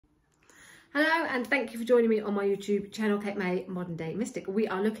Hello and thank you for joining me on my YouTube channel, Kate May Modern Day Mystic. We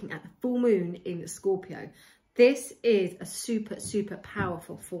are looking at the full moon in Scorpio. This is a super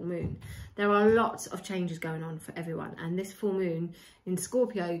powerful full moon. There are lots of changes going on for everyone, and this full moon in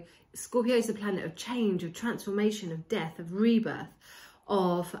Scorpio is the planet of change, of transformation, of death, of rebirth,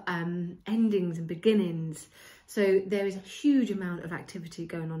 of endings and beginnings. So there is a huge amount of activity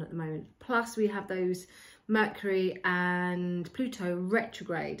going on at the moment. Plus we have those Mercury and Pluto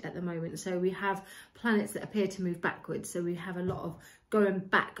retrograde at the moment. So we have planets that appear to move backwards. So we have a lot of going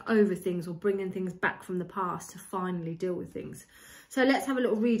back over things or bringing things back from the past to finally deal with things. So let's have a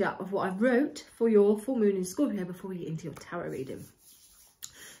little read up of what I wrote for your full moon in Scorpio before we get into your tarot reading.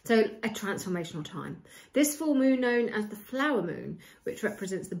 So a transformational time. This full moon, known as the flower moon, which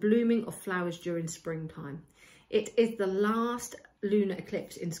represents the blooming of flowers during springtime. It is the last lunar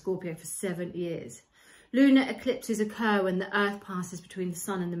eclipse in Scorpio for 7 years. Lunar eclipses occur when the Earth passes between the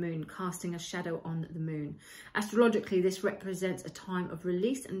sun and the moon, casting a shadow on the moon. Astrologically, this represents a time of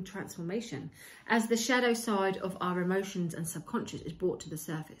release and transformation, as the shadow side of our emotions and subconscious is brought to the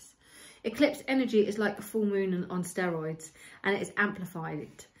surface. Eclipse energy is like a full moon on steroids, and it is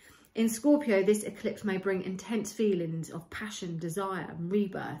amplified. In Scorpio, this eclipse may bring intense feelings of passion, desire, and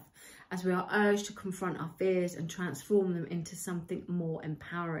rebirth, as we are urged to confront our fears and transform them into something more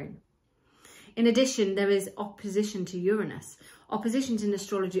empowering. In addition, there is opposition to Uranus. Oppositions in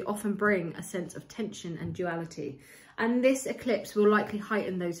astrology often bring a sense of tension and duality, and this eclipse will likely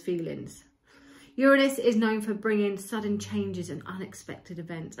heighten those feelings. Uranus is known for bringing sudden changes and unexpected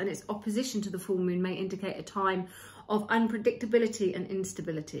events, and its opposition to the full moon may indicate a time of unpredictability and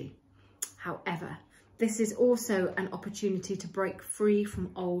instability. However, this is also an opportunity to break free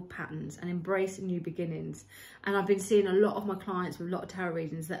from old patterns and embrace new beginnings. And I've been seeing a lot of my clients with a lot of tarot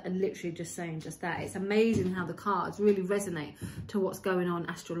readings that are literally just saying just that. It's amazing how the cards really resonate to what's going on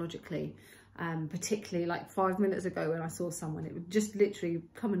astrologically. Particularly like 5 minutes ago when I saw someone, it was just literally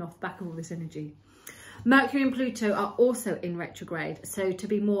coming off back of all this energy. Mercury and Pluto are also in retrograde. So to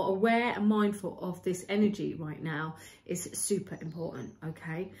be more aware and mindful of this energy right now is super important,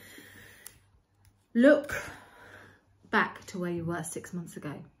 okay? Look back to where you were 6 months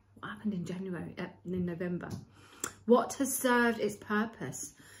ago. What happened in November? What has served its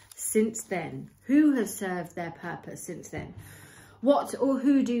purpose since then? Who has served their purpose since then? What or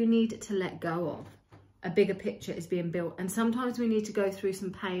who do you need to let go of? A bigger picture is being built, and sometimes we need to go through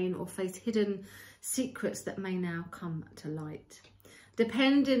some pain or face hidden secrets that may now come to light.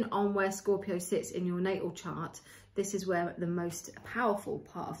 Depending on where Scorpio sits in your natal chart, this is where the most powerful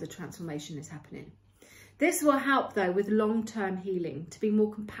part of the transformation is happening. This will help though with long-term healing, to be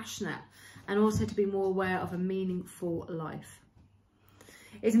more compassionate and also to be more aware of a meaningful life.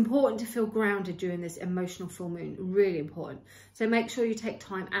 It's important to feel grounded during this emotional full moon, really important. So make sure you take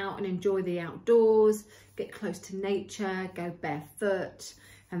time out and enjoy the outdoors, get close to nature, go barefoot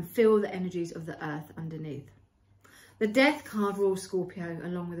and feel the energies of the earth underneath. The Death card rules Scorpio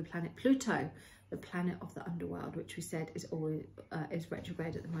along with the planet Pluto, the planet of the underworld, which we said is always is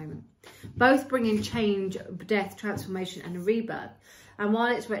retrograde at the moment. Both bring in change, death, transformation and a rebirth. And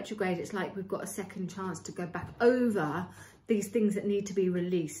while it's retrograde, it's like we've got a second chance to go back over these things that need to be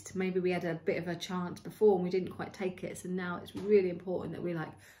released. Maybe we had a bit of a chance before and we didn't quite take it. So now it's really important that we're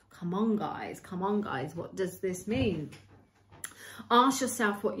like, come on guys, what does this mean? Ask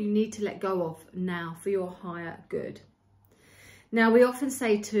yourself what you need to let go of now for your higher good. Now, we often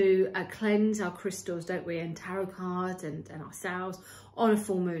say to cleanse our crystals, don't we, and tarot cards and ourselves on a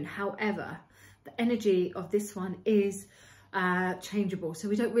full moon. However, the energy of this one is changeable. So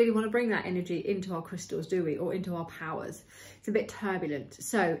we don't really want to bring that energy into our crystals, do we? Or into our powers. It's a bit turbulent.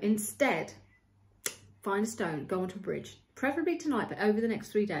 So instead, find a stone, go onto a bridge, preferably tonight, but over the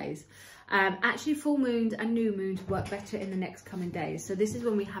next 3 days. Actually, full moons and new moons work better in the next coming days. So this is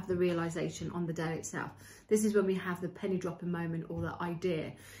when we have the realization on the day itself. This is when we have the penny dropping moment or the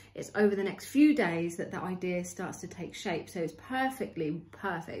idea. It's over the next few days that the idea starts to take shape. So it's perfectly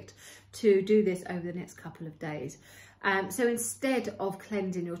perfect to do this over the next couple of days. So instead of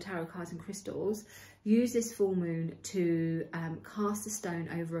cleansing your tarot cards and crystals, use this full moon to cast a stone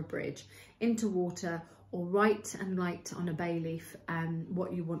over a bridge into water, or write and light on a bay leaf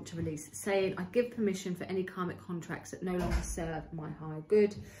what you want to release, saying, I give permission for any karmic contracts that no longer serve my higher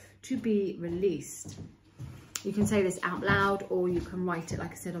good to be released. You can say this out loud, or you can write it,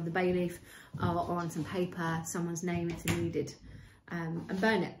 like I said, on the bay leaf or on some paper, someone's name if needed, and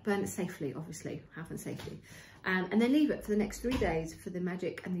burn it safely, obviously, happen safely. And then leave it for the next 3 days for the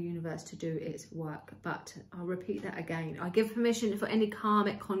magic and the universe to do its work. But I'll repeat that again. I give permission for any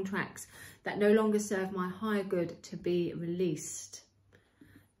karmic contracts that no longer serve my higher good to be released.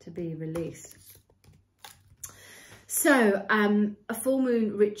 to be released. So a full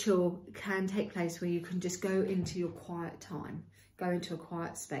moon ritual can take place where you can just go into your quiet time, go into a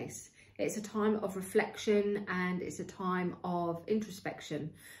quiet space. It's a time of reflection and it's a time of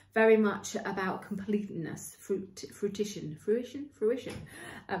introspection, very much about completeness, fruition,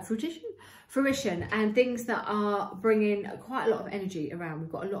 and things that are bringing quite a lot of energy around. We've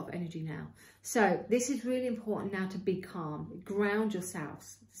got a lot of energy now. So this is really important now to be calm, ground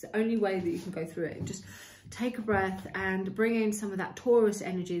yourselves. It's the only way that you can go through it. Just take a breath and bring in some of that Taurus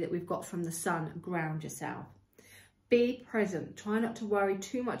energy that we've got from the sun. Ground yourself. Be present. Try not to worry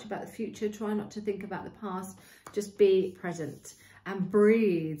too much about the future. Try not to think about the past. Just be present and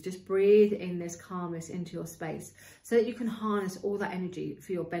breathe. Just breathe in this calmness into your space so that you can harness all that energy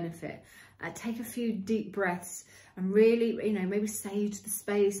for your benefit. Take a few deep breaths and really, you know, maybe sage the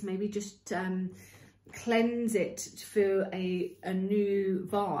space. Maybe just cleanse it for a new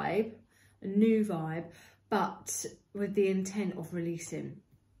vibe, but with the intent of releasing.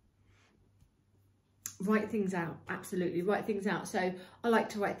 Write things out, absolutely, write things out. So I like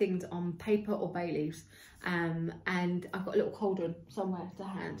to write things on paper or bay leaves, and I've got a little cauldron somewhere to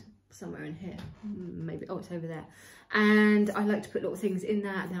hand, somewhere in here, maybe, oh, it's over there. And I like to put little things in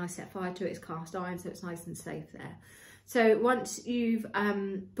that, and then I set fire to it. It's cast iron, so it's nice and safe there. So once you've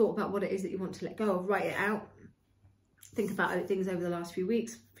thought about what it is that you want to let go of, write it out. Think about things over the last few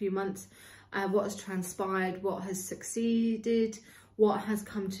weeks, few months, what has transpired, what has succeeded, what has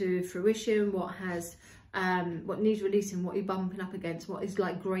come to fruition, what has what needs releasing, what you're bumping up against, what is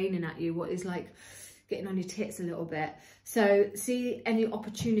like graining at you, what is like getting on your tits a little bit. So see any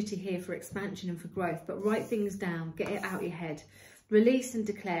opportunity here for expansion and for growth, but write things down, get it out your head, release and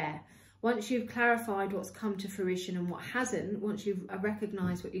declare. Once you've clarified what's come to fruition and what hasn't, once you've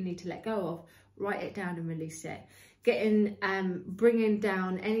recognized what you need to let go of, write it down and release it. Bringing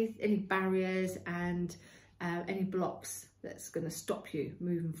down any barriers and any blocks that's going to stop you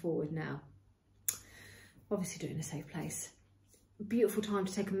moving forward now. Obviously do it in a safe place. Beautiful time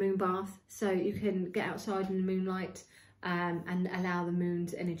to take a moon bath, so you can get outside in the moonlight and allow the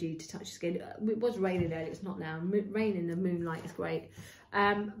moon's energy to touch your skin. It was raining earlier, it's not now. Rain in the moonlight is great.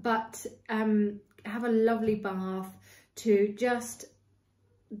 But have a lovely bath to just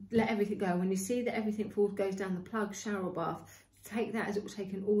let everything go. When you see that everything goes down the plug, shower or bath, take that as it will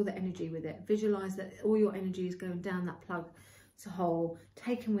taking all the energy with it. Visualize that all your energy is going down that plug as a whole,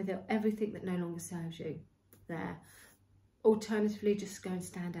 taking with it everything that no longer serves you there. Alternatively, just go and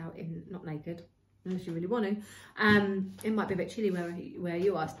stand out in, not naked, unless you really want to. It might be a bit chilly where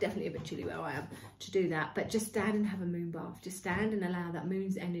you are. It's definitely a bit chilly where I am to do that, but just stand and have a moon bath. Just stand and allow that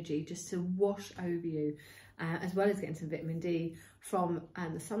moon's energy just to wash over you, as well as getting some vitamin D from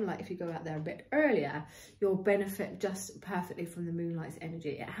the sunlight. If you go out there a bit earlier, you'll benefit just perfectly from the moonlight's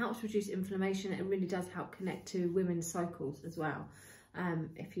energy. It helps reduce inflammation. It really does help connect to women's cycles as well.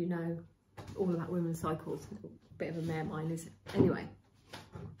 If you know all about women's cycles, a bit of a mare mine is it? Anyway.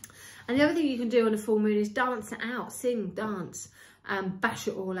 And the other thing you can do on a full moon is dance it out, sing, dance, bash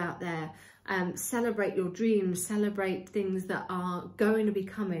it all out there. Celebrate your dreams, celebrate things that are going to be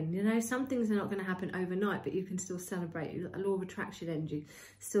coming. You know, some things are not going to happen overnight, but you can still celebrate. A law of attraction energy,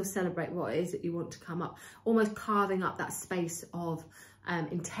 still celebrate what it is that you want to come up, almost carving up that space of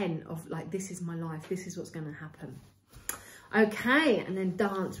intent of like, this is my life, this is what's going to happen. Okay, and then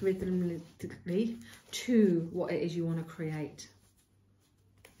dance rhythmically to what it is you want to create.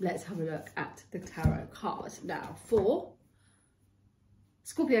 Let's have a look at the tarot cards now for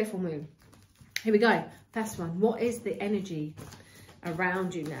Scorpio full moon. Here we go. First one. What is the energy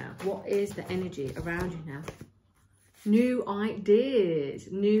around you now? What is the energy around you now? New ideas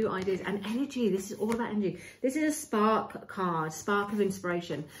and energy. This is all about energy. This is a spark card, spark of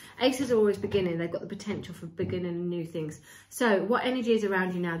inspiration. Aces are always beginning. They've got the potential for beginning new things. So what energy is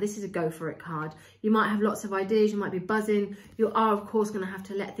around you now? This is a go for it card. You might have lots of ideas. You might be buzzing. You are, of course, going to have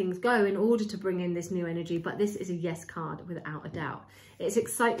to let things go in order to bring in this new energy. But this is a yes card without a doubt. It's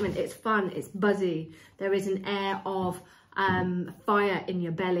excitement. It's fun. It's buzzy. There is an air of fire in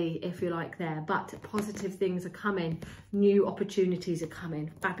your belly, if you like, there, but positive things are coming, new opportunities are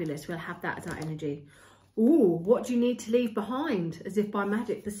coming. Fabulous. We'll have that as our energy. Ooh, what do you need to leave behind? As if by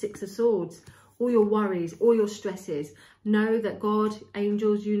magic, the Six of Swords. All your worries, all your stresses. Know that God,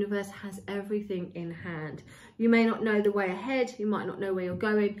 angels, universe has everything in hand. You may not know the way ahead, you might not know where you're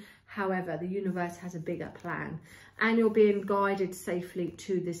going. However, the universe has a bigger plan and you're being guided safely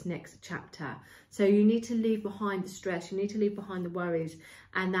to this next chapter. So you need to leave behind the stress, you need to leave behind the worries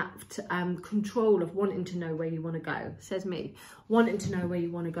and that control of wanting to know where you want to go, says me. Wanting to know where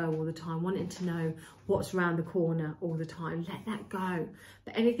you want to go all the time, wanting to know what's around the corner all the time. Let that go.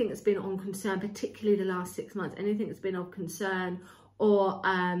 But anything that's been on concern, particularly the last 6 months, anything that's been of concern or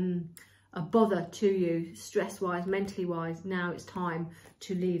a bother to you, stress-wise, mentally-wise, now it's time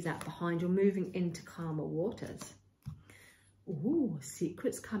to leave that behind. You're moving into calmer waters. Ooh,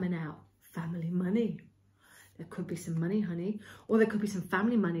 secrets coming out. Family money. There could be some money, honey, or there could be some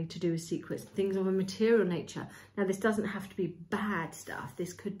family money to do with secrets, things of a material nature. Now, this doesn't have to be bad stuff.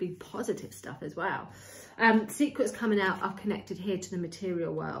 This could be positive stuff as well. Secrets coming out are connected here to the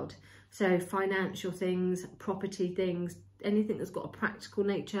material world. So financial things, property things, anything that's got a practical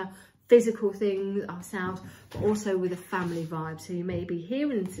nature, physical things ourselves, but also with a family vibe. So you may be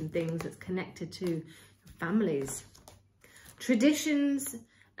hearing some things that's connected to families. Transitions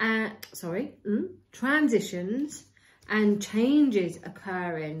and changes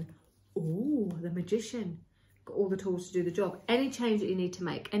occurring. Ooh, the Magician. Got all the tools to do the job. Any change that you need to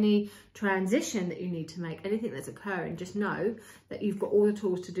make, any transition that you need to make, anything that's occurring, just know that you've got all the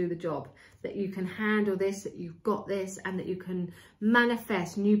tools to do the job, that you can handle this, that you've got this, and that you can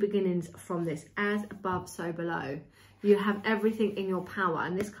manifest new beginnings from this. As above, so below. You have everything in your power,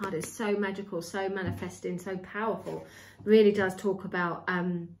 and this card is so magical, so manifesting, so powerful. Really does talk about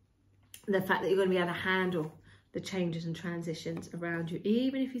the fact that you're going to be able to handle the changes and transitions around you,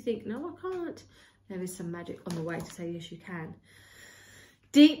 even if you think, no, I can't. There is some magic on the way to say, yes, you can.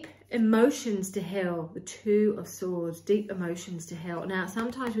 Deep emotions to heal. The Two of Swords. Deep emotions to heal. Now,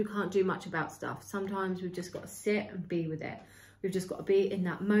 sometimes we can't do much about stuff. Sometimes we've just got to sit and be with it. We've just got to be in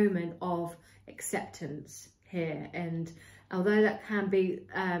that moment of acceptance here. And although that can be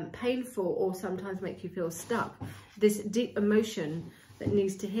painful or sometimes make you feel stuck, this deep emotion that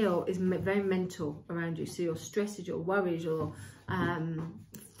needs to heal is very mental around you. So your stresses, your worries, your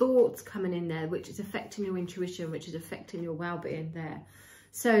thoughts coming in there, which is affecting your intuition, which is affecting your well-being there.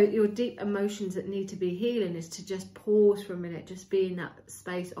 So your deep emotions that need to be healing is to just pause for a minute, just be in that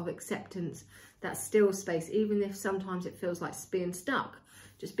space of acceptance, that still space, even if sometimes it feels like being stuck.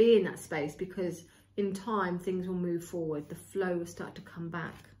 Just be in that space, because in time things will move forward, the flow will start to come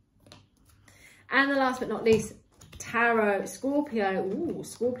back. And the last but not least, Tarot, Scorpio. Ooh,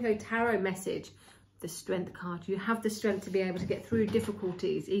 Scorpio Tarot message. The Strength card. You have the strength to be able to get through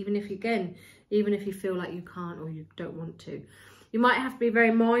difficulties, even if you feel like you can't or you don't want to. You might have to be very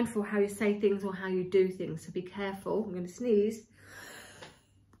mindful how you say things or how you do things, so be careful. I'm going to sneeze.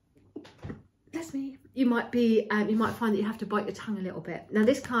 That's me. You might find that you have to bite your tongue a little bit. Now,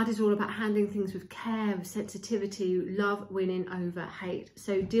 this card is all about handling things with care, with sensitivity, love winning over hate.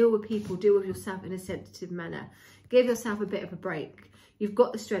 So deal with people, deal with yourself in a sensitive manner. Give yourself a bit of a break. You've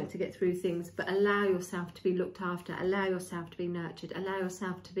got the strength to get through things, but allow yourself to be looked after, allow yourself to be nurtured, allow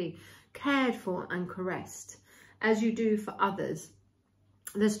yourself to be cared for and caressed as you do for others.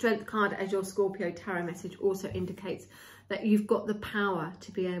 The Strength card, as your Scorpio Tarot message, also indicates that you've got the power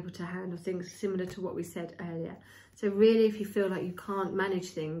to be able to handle things, similar to what we said earlier. So really, if you feel like you can't manage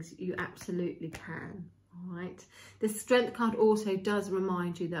things, you absolutely can. All right. The Strength card also does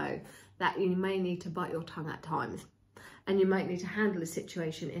remind you, though, that you may need to bite your tongue at times. And you might need to handle a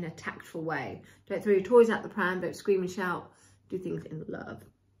situation in a tactful way. Don't throw your toys out the pram, don't scream and shout, do things in love.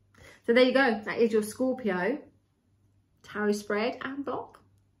 So there you go. That is your Scorpio Tarot spread and block.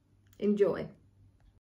 Enjoy.